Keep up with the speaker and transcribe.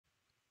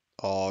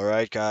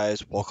Alright,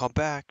 guys, welcome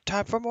back.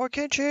 Time for more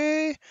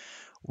Kenshi!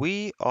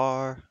 We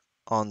are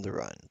on the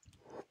run.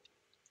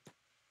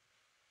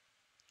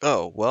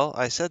 Oh, well,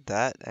 I said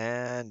that,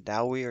 and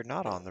now we are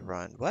not on the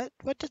run. What?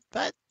 What did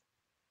that?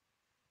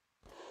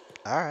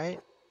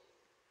 Alright,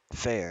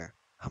 fair.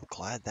 I'm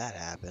glad that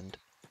happened.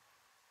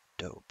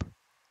 Dope.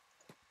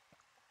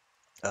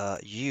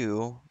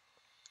 You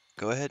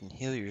go ahead and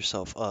heal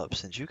yourself up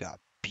since you got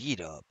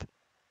beat up.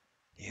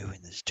 You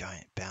and this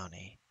giant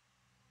bounty.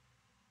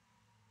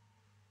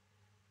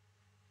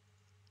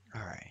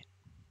 Alright.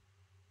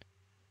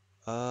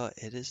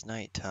 It is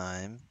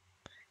nighttime,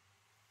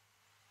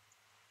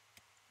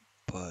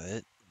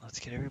 but let's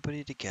get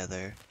everybody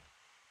together.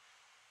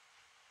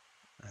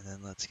 And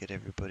then let's get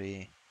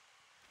everybody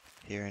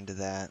here into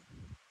that.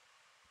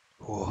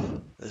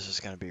 Whoa, this is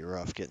gonna be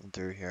rough getting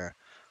through here.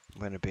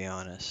 I'm gonna be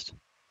honest.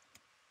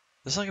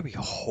 It's not gonna be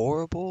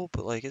horrible,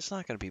 but like it's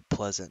not gonna be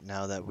pleasant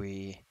now that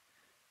we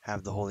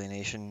have the Holy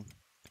Nation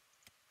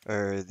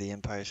or the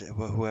Empire,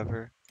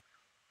 whoever.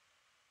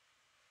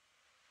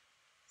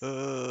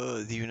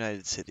 The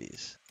United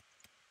Cities.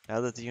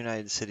 Now that the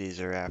United Cities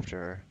are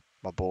after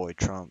my boy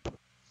Trump,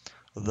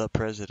 the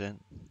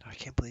president. I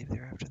can't believe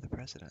they're after the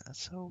president.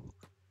 That's so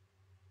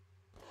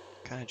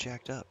kind of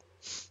jacked up.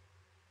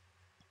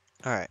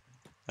 All right.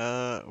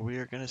 We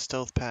are gonna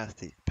stealth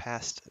past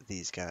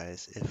these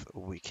guys if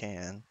we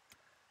can.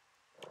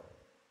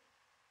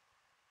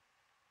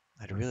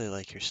 I'd really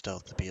like your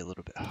stealth to be a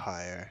little bit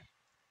higher.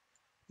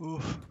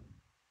 Oof.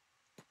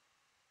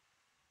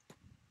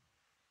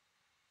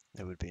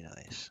 It would be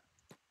nice.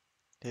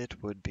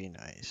 It would be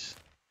nice.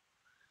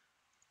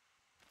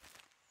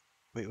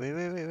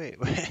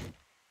 Wait.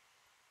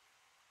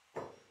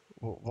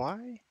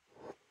 Why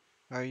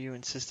are you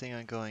insisting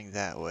on going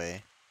that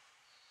way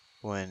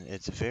when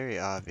it's very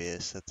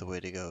obvious that the way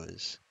to go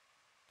is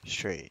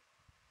straight?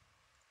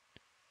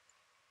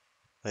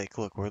 Like,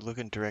 look, we're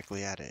looking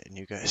directly at it and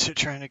you guys are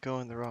trying to go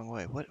in the wrong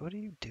way. What are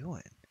you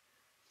doing?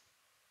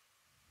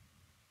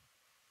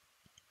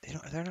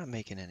 They're not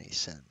making any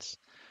sense.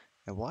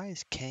 And why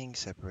is Kang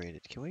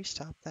separated? Can we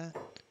stop that?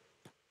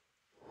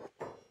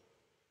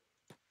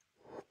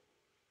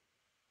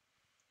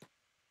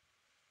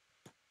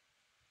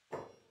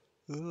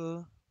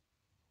 What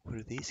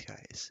are these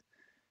guys?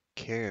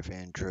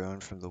 Caravan drone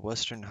from the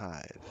Western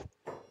Hive.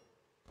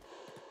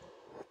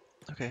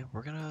 Okay,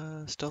 we're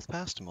gonna stealth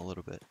past them a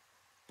little bit.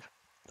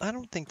 I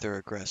don't think they're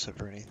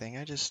aggressive or anything.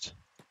 I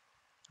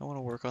want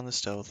to work on the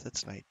stealth.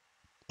 It's night,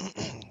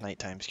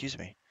 nighttime. Excuse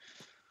me.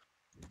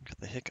 Got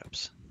the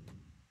hiccups.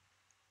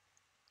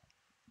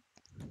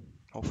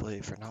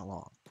 Hopefully for not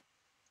long.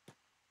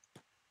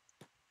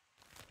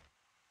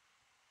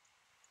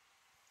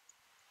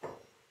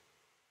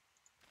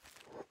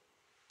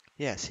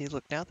 Yeah. See,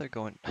 look now they're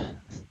going.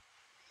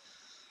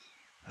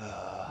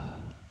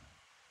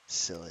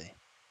 Silly.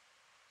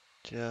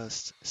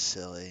 Just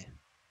silly.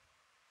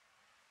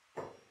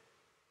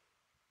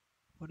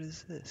 What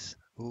is this?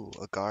 Ooh,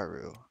 a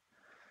Garu.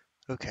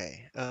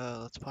 Okay.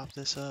 Let's pop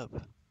this up.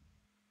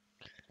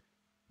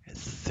 At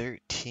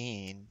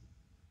 13.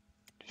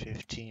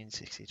 15,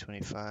 60,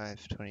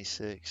 25,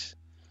 26.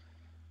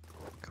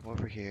 Come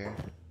over here.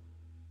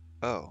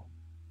 Oh,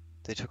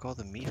 they took all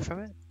the meat from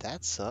it?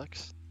 That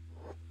sucks.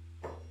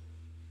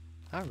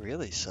 That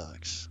really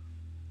sucks.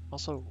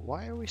 Also,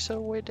 why are we so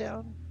way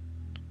down?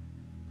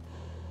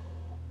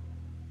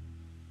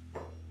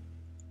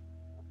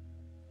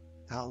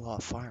 Outlaw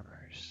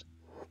farmers.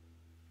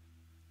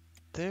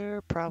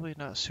 They're probably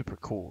not super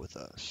cool with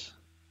us.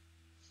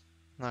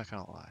 Not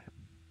gonna lie.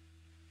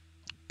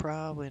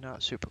 Probably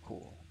not super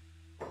cool.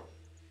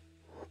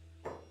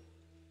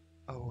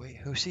 Oh wait,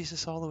 who sees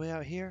us all the way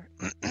out here?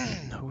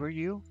 Who are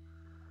you?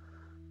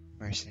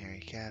 Mercenary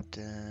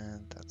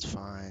captain, that's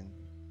fine.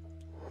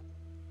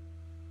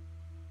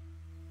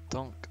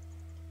 Thunk.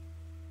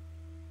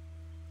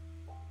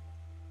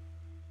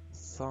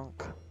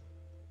 Thunk.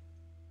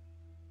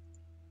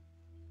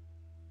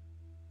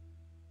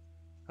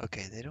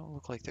 Okay, they don't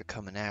look like they're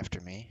coming after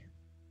me.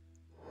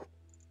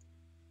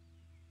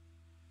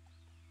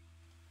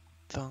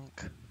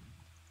 Thunk.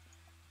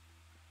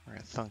 We're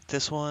gonna thunk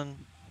this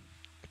one.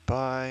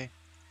 Goodbye.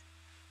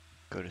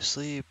 Go to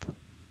sleep.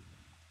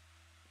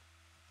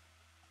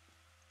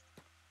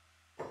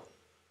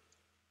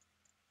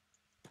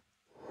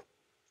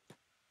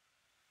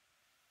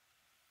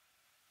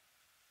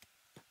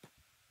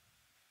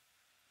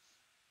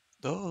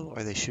 Oh,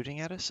 are they shooting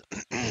at us?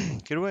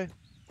 Get away.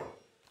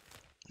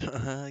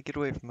 Get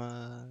away from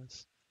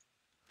us.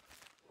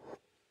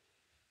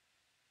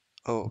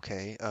 Oh,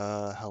 okay.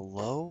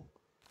 Hello?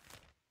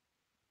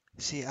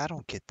 See, I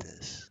don't get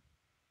this.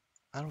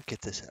 I don't get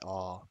this at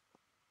all.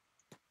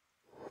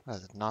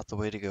 That's not the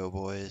way to go,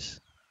 boys.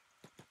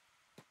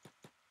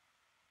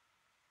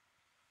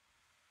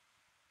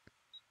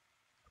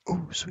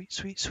 Oh,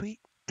 sweet.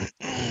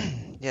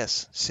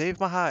 Yes, save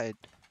my hide.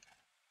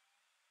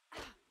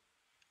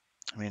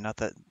 I mean, not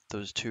that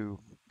those two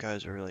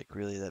guys are like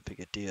really that big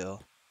a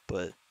deal,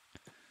 but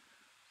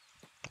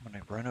I'm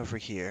gonna run over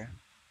here.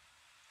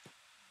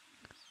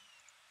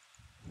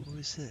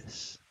 is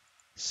this?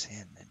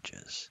 Sand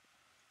ninjas.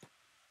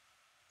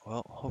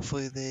 Well,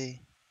 hopefully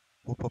they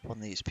whoop up on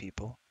these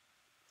people.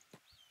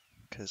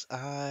 Because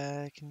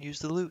I can use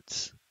the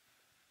loots.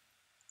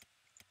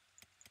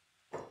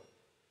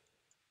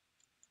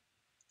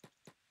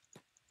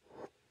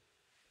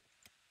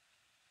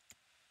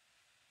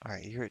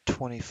 Alright, you're at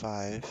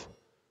 25.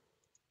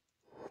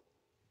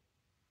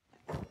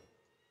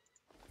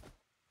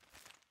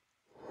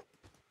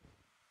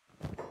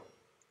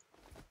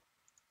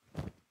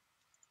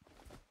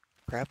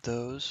 Grab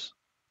those.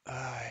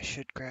 I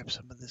should grab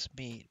some of this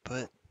meat,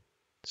 but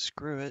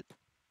screw it.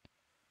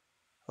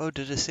 Oh,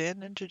 did a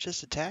sand ninja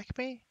just attack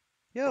me?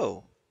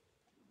 Yo,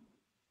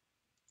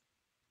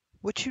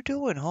 what you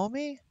doing,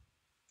 homie?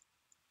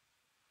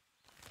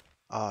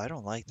 Oh, I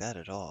don't like that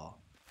at all.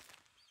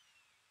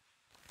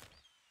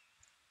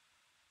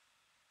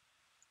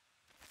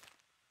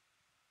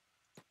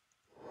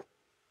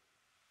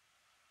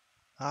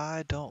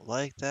 I don't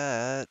like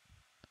that.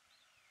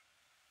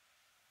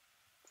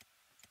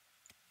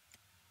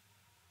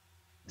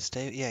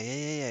 Stay,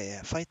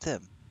 yeah. Fight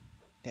them.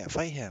 Yeah,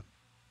 fight him.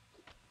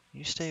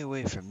 You stay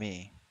away from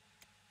me.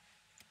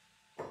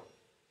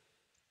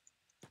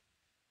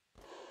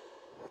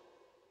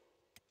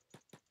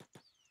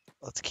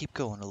 Let's keep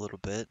going a little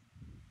bit.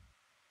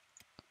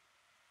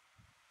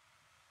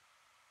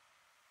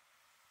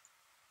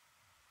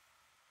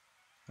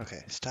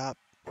 Okay, stop.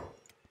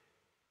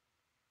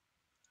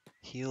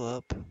 Heal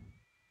up.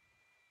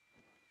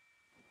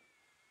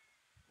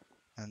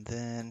 And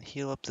then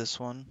heal up this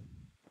one.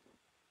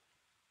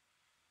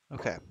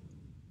 Okay.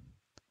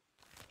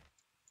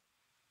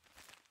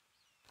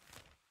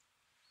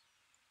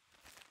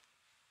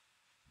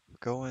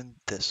 Going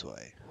this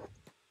way.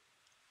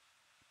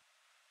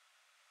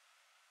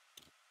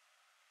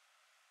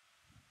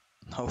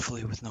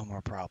 Hopefully with no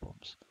more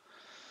problems.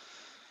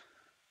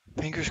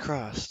 Fingers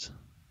crossed.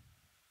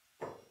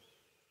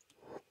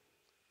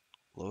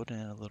 Load in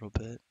a little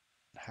bit.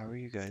 How are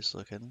you guys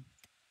looking?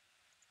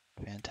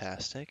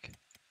 Fantastic.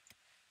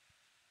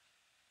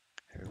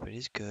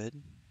 Everybody's good.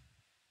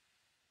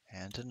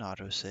 And an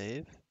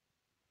autosave.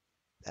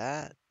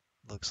 That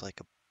looks like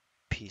a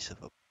piece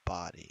of a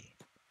body.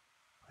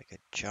 Like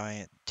a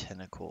giant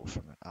tentacle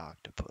from an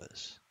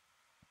octopus.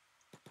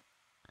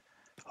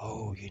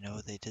 Oh, you know,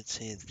 they did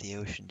say that the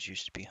oceans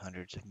used to be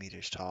hundreds of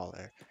meters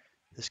taller.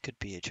 This could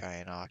be a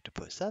giant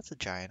octopus. That's a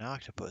giant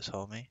octopus,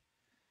 homie.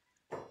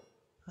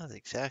 That's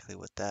exactly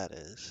what that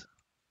is.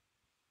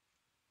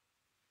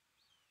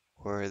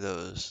 Where are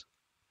those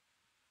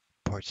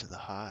parts of the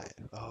hive?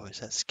 Oh, is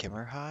that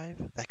skimmer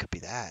hive? That could be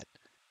that.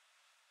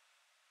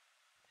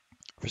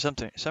 For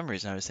some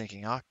reason I was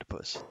thinking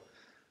octopus.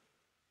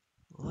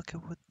 Look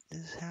at what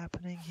is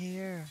happening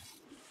here.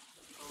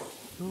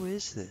 Who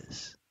is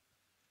this?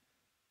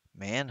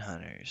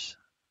 Manhunters.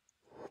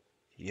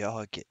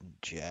 Y'all getting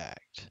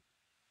jacked.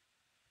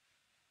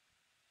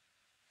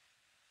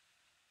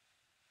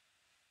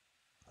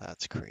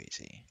 That's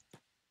crazy.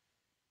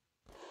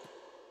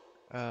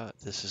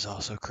 This is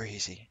also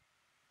crazy.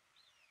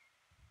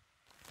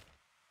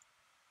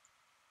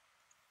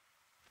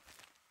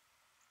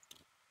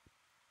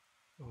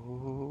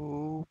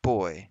 Oh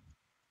boy.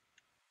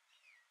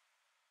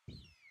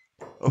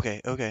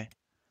 Okay.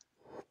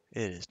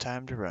 It is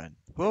time to run.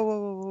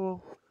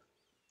 Whoa.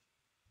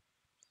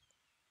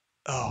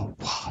 Oh,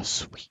 wow,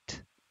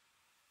 sweet.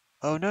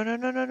 Oh,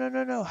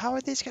 no. How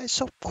are these guys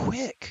so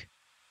quick?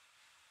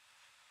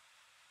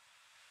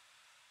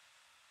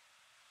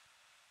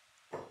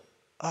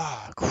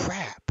 Ah,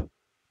 crap.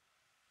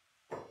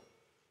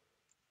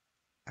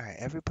 Alright,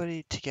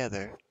 everybody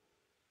together.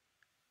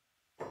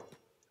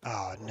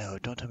 Oh, no,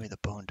 don't tell me the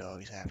bone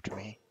dog's after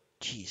me.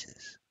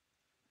 Jesus.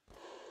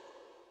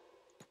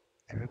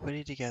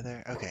 Everybody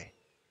together. Okay.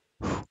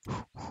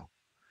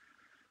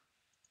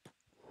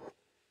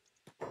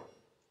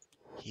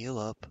 Heal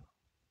up.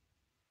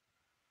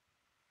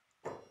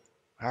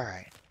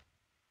 Alright.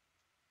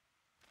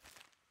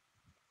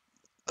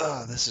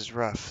 Oh, this is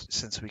rough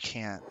since we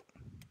can't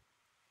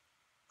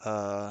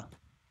uh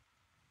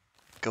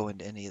go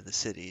into any of the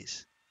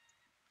cities.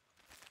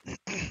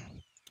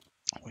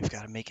 We've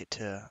got to make it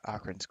to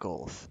Akron's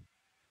Gulf.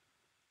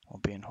 We'll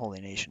be in Holy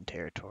Nation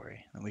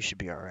territory, and we should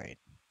be alright.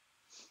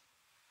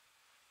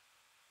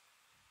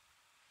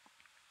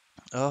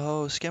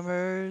 Oh,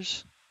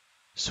 skimmers!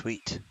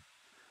 Sweet.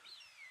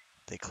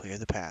 They clear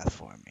the path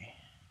for me.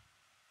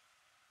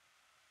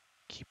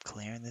 Keep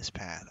clearing this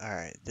path.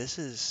 Alright, this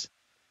is...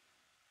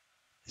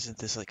 Isn't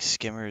this like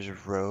Skimmer's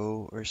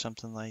Row or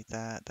something like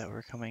that that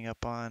we're coming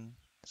up on?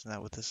 Isn't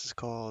that what this is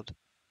called?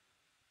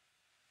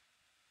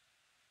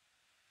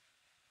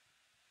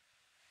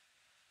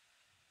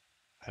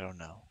 I don't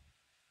know.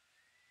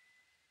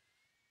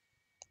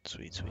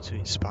 Sweet.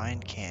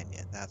 Spine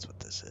Canyon, that's what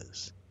this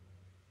is.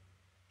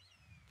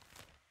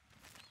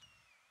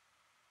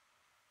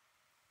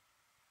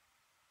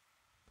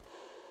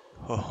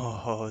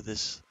 Oh,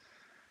 this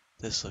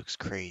looks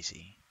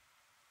crazy.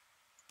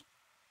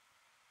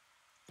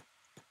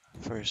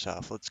 First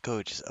off, let's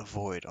go just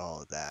avoid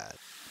all of that.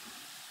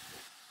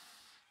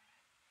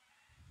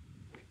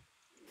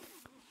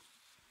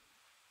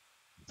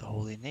 the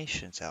holy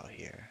nations out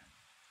here.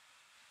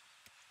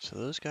 So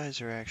those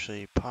guys are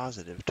actually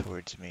positive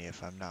towards me,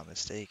 if I'm not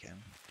mistaken.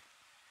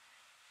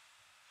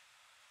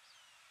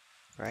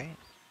 Right?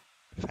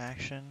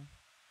 Faction,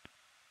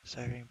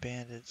 Cyber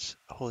Bandits,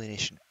 Holy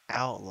Nation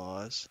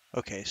Outlaws.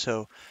 Okay,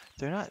 so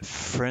they're not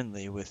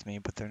friendly with me,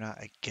 but they're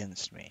not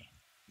against me.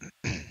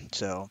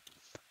 So,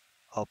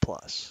 a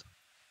plus.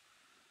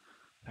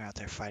 They're out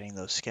there fighting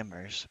those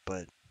skimmers,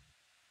 but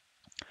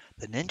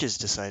the ninjas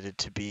decided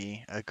to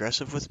be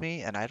aggressive with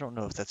me, and I don't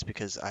know if that's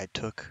because I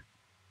took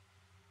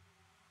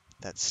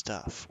that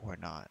stuff or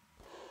not.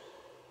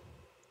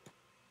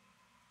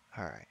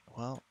 Alright,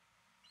 well,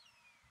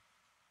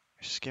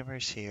 there's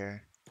skimmers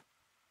here.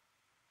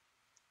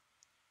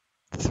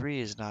 3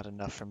 is not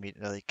enough for me.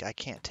 Like, I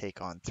can't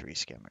take on 3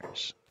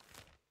 skimmers.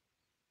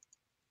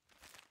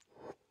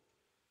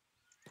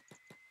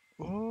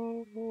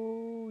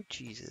 Oh,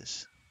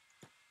 Jesus.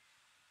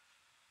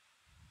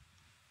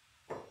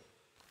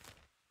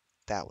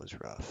 That was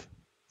rough.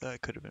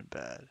 That could have been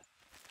bad.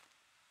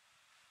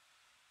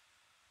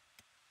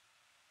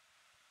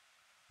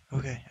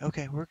 Okay,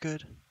 okay, we're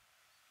good.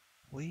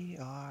 We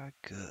are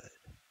good.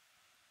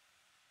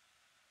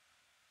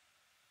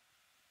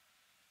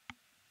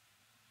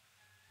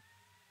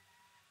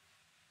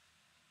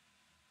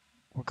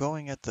 We're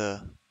going at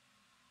the...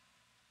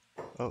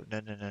 Oh, no,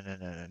 no, no, no,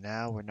 no, no.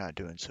 Now we're not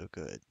doing so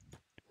good.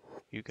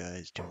 You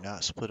guys do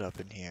not split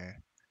up in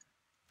here.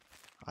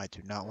 I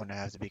do not want to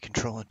have to be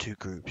controlling 2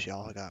 groups.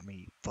 Y'all got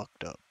me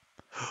fucked up.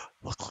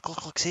 Look, look,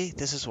 look, look. See?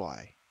 This is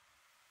why.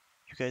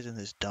 You guys in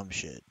this dumb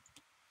shit.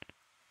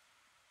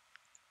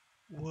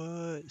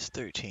 What? It's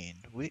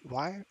 13.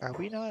 Why are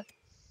we not?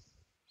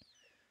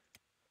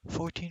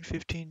 14,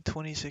 15,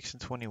 26,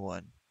 and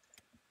 21.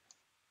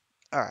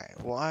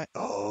 Alright, why?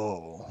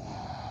 Oh.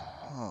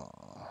 Huh.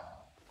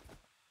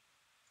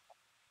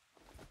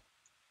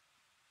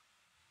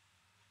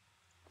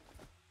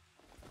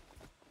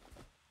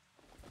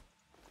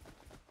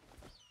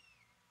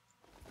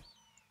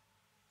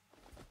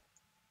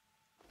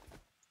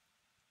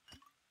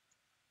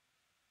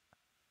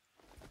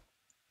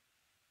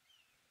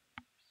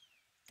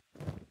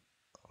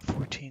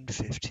 14,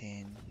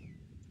 15.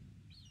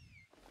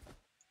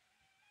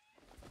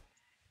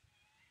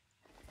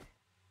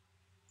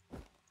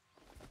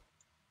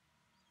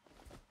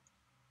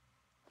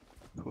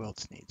 Who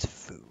else needs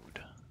food?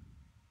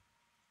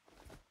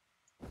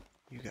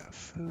 You got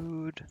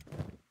food.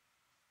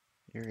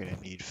 You're gonna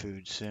need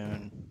food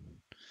soon.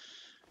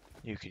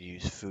 You could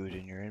use food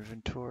in your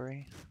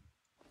inventory.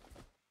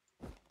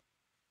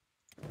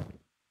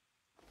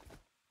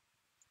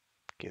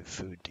 Give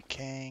food to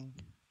Kang.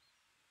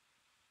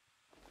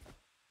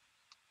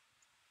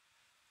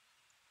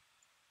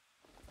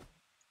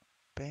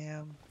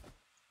 Bam,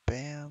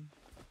 bam,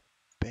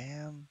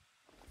 bam,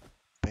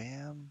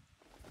 bam,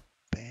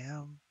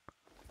 bam.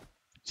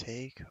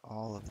 Take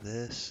all of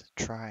this.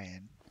 Try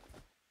and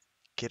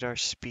get our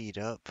speed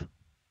up.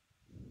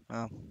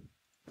 Well,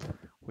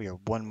 we are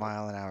 1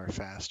 mile an hour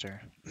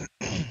faster.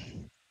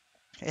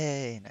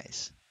 Hey,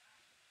 nice.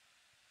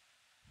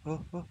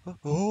 Oh, oh, oh,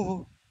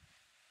 oh.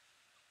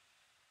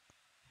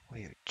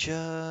 We are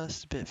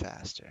just a bit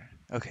faster.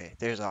 Okay,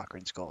 there's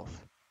Ockran's Gulf.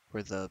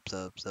 Where the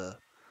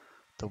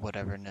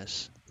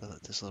whateverness,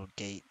 this little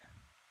gate.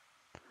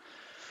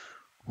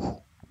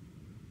 Whew.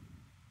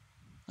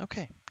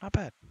 Okay, not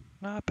bad.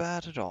 Not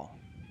bad at all.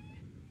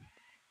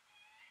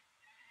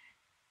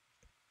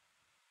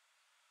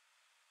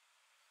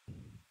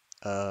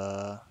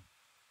 Oh,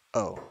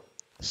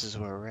 this is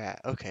where we're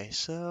at. Okay,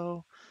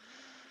 so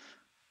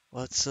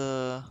let's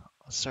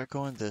start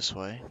going this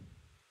way.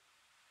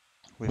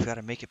 We've got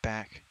to make it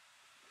back.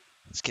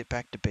 Let's get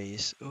back to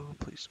base. Oh,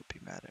 please don't be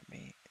mad at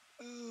me.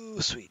 Oh,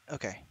 sweet.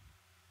 Okay.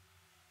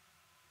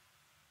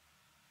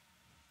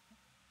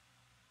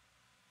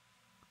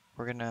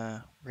 We're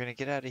gonna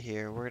get out of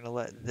here. We're gonna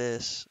let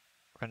this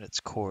run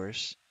its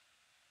course.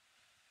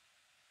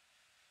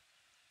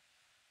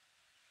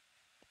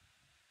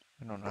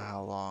 I don't know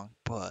how long,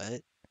 but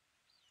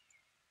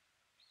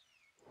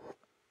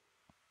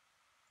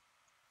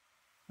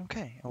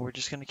okay, and we're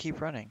just gonna keep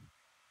running.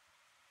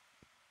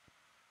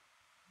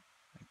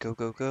 Go,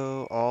 go,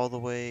 go, all the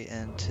way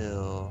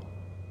until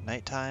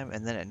nighttime,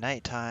 and then at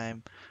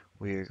nighttime,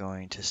 we're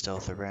going to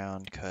stealth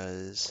around,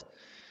 because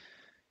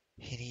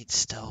he needs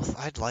stealth.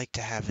 I'd like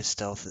to have his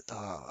stealth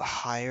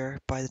higher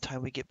by the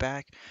time we get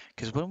back,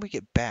 because when we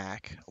get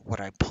back, what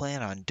I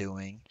plan on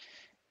doing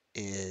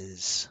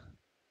is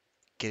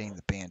getting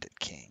the Bandit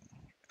King,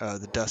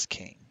 the Dust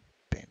King,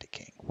 Bandit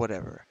King,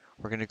 whatever.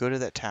 We're going to go to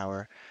that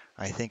tower.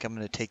 I think I'm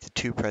going to take the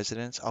 2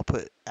 presidents. I'll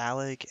put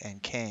Alec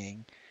and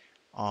Kang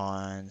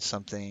on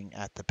something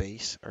at the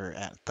base or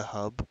at the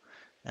hub,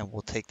 and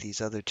we'll take these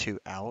other 2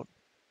 out,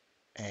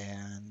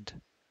 and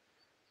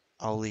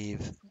I'll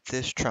leave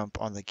this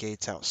trump on the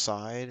gates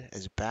outside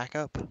as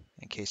backup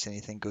in case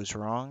anything goes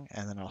wrong,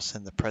 and then I'll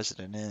send the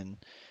president in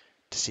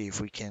to see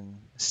if we can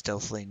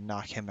stealthily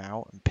knock him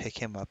out and pick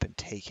him up and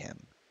take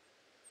him.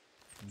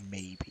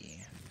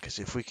 Maybe. Because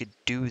if we could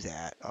do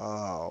that,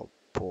 oh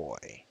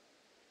boy.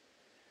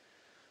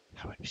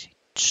 That would be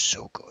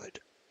so good.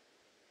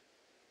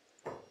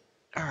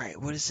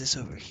 Alright, what is this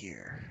over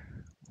here?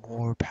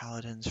 More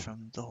paladins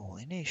from the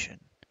Holy Nation.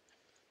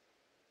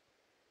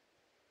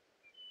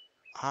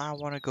 I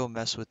want to go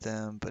mess with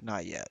them, but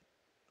not yet.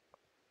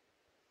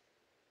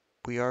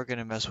 We are going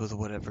to mess with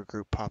whatever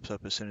group pops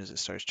up as soon as it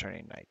starts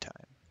turning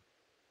nighttime.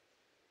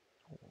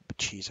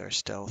 Cheese our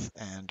stealth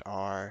and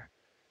our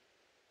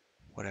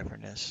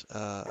whateverness,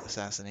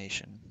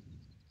 assassination.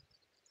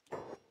 Oh,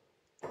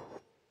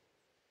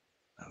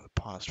 it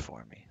paused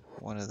for me.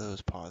 One of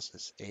those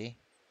pauses, eh?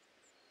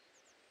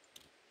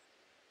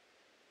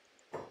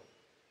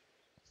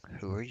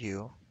 Who are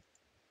you?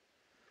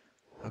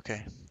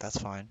 Okay, that's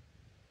fine.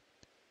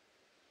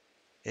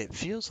 It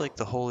feels like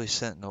the Holy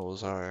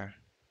Sentinels are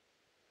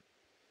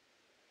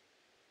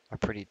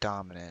pretty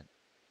dominant,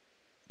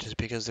 just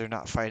because they're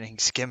not fighting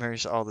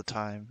skimmers all the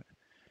time.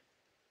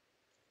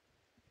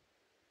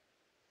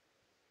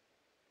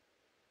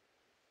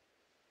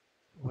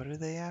 What are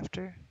they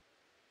after?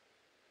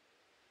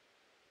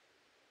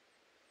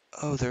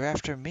 Oh, they're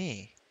after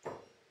me.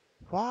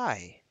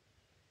 Why?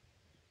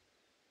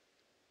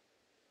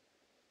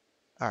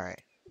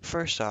 Alright,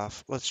 first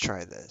off, let's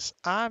try this.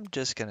 I'm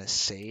just gonna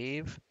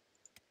save,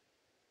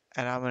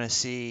 and I'm gonna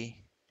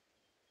see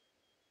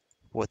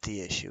what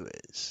the issue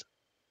is.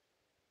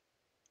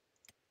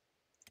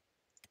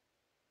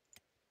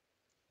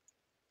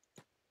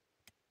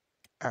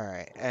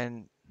 Alright,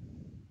 and...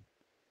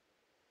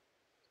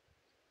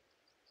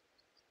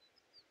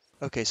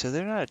 Okay, so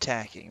they're not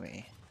attacking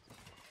me.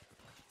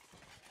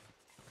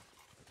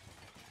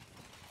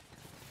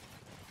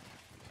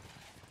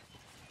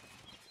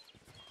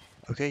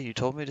 Okay, you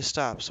told me to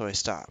stop, so I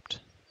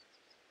stopped.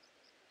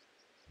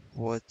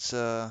 What's,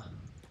 Wow,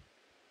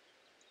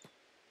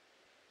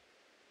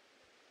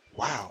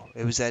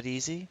 it was that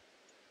easy?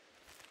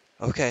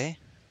 Okay.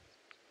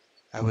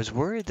 I was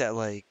worried that,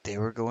 like, they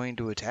were going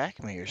to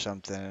attack me or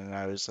something, and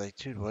I was like,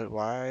 dude,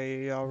 why are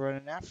y'all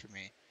running after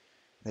me?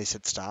 They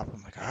said stop.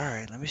 I'm like,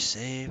 alright, let me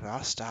save,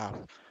 I'll stop.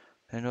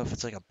 I don't know if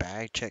it's like a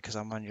bag check because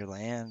I'm on your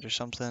land or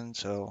something,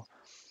 so...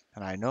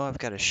 And I know I've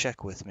got a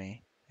Shek with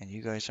me, and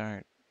you guys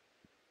aren't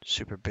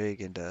super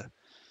big into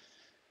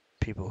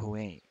people who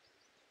ain't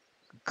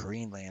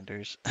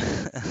Greenlanders.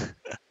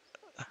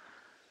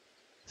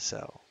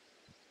 So,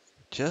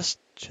 just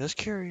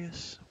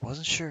curious.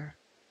 Wasn't sure.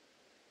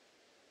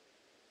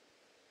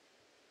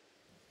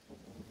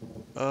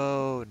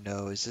 Oh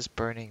no, is this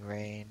burning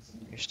rain?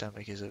 Your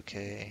stomach is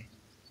okay.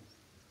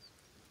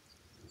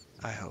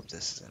 I hope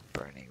this isn't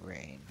burning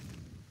rain.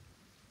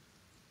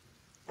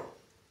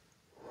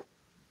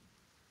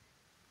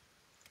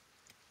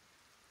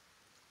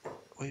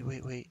 Wait,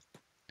 wait, wait.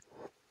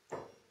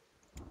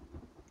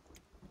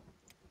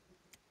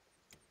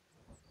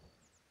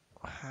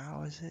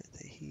 How is it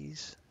that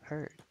he's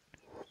hurt?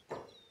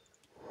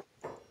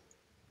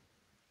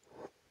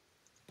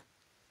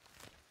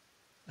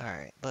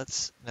 Alright,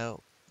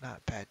 no,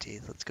 not bad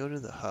teeth. Let's go to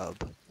the hub.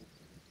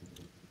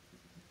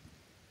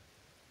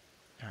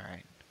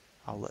 Alright,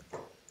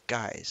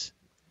 guys,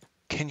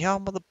 can y'all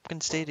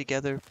motherfucking stay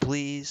together,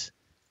 please?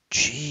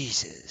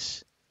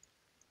 Jesus.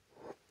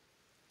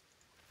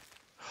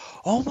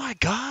 Oh my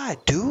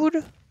god,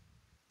 dude!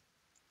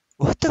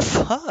 What the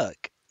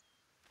fuck?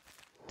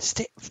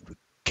 Stay,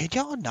 can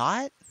y'all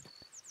not?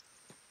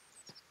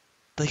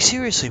 Like,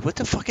 seriously, what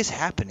the fuck is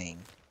happening?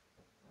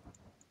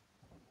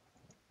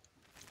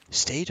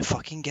 Stay to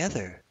fucking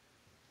together.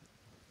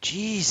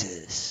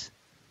 Jesus.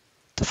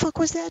 The fuck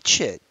was that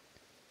shit?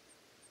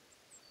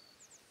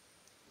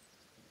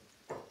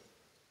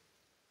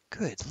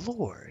 Good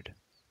lord.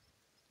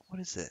 What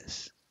is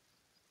this?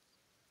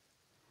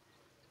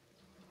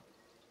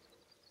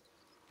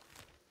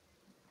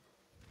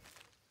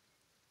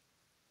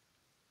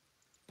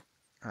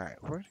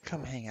 Alright, we're gonna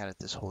come hang out at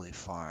this holy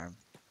farm.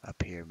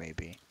 Up here,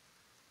 maybe.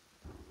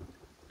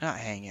 Not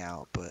hang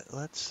out, but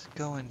let's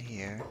go in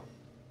here.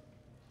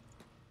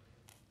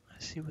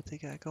 Let's see what they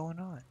got going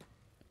on.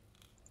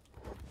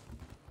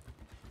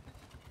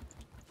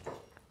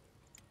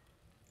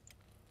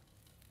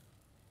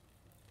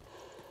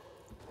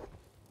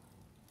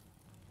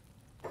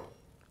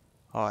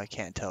 Oh, I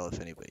can't tell if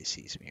anybody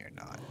sees me or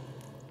not.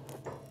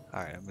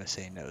 Alright, I'm gonna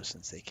say no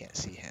since they can't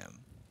see him.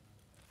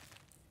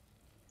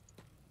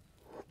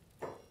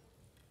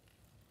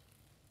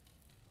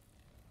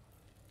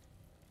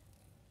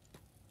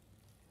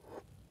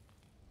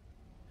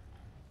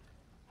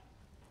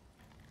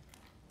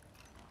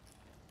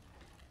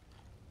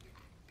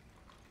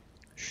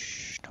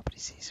 Shh, nobody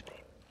sees me.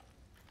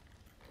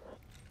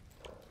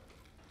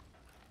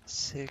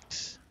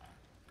 6,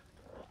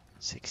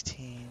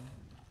 16.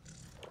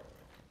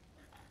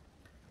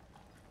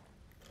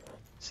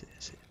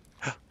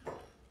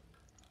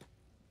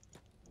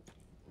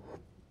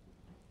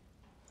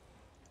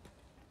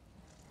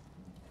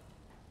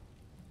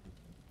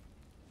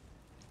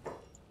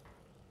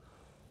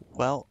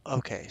 Well,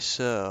 okay,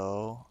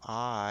 so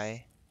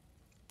I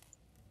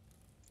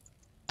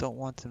don't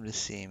want them to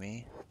see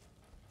me.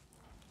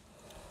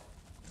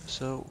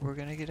 So we're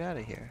gonna get out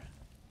of here.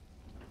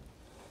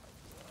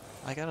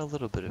 I got a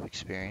little bit of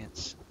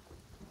experience.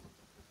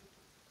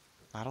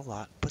 Not a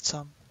lot, but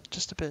some.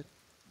 Just a bit.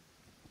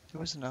 It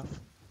was enough.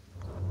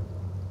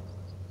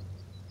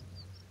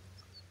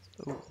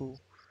 Ooh, ooh.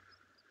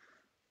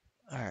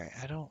 Alright,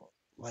 I don't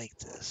like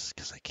this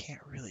because I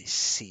can't really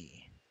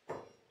see.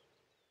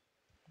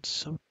 It's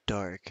so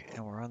dark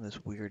and we're on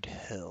this weird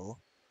hill.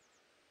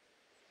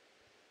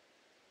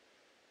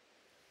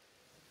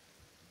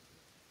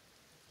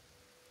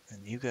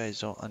 And you guys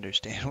don't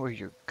understand where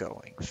you're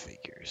going,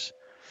 figures.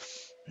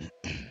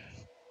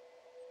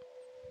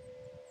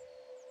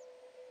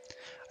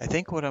 I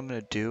think what I'm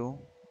gonna do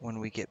when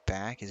we get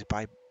back is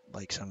buy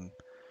like some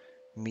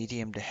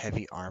medium to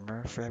heavy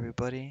armor for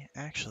everybody.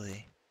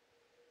 Actually,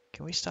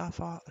 can we stop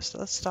off?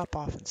 Let's stop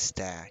off and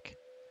stack.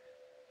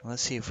 And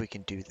let's see if we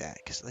can do that.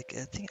 Cause like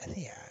I think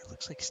yeah, it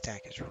looks like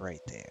stack is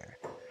right there.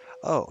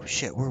 Oh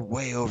shit, we're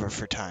way over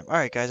for time. All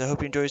right, guys. I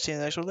hope you enjoyed seeing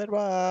the next one. Later,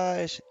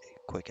 bye.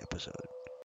 Quick episode.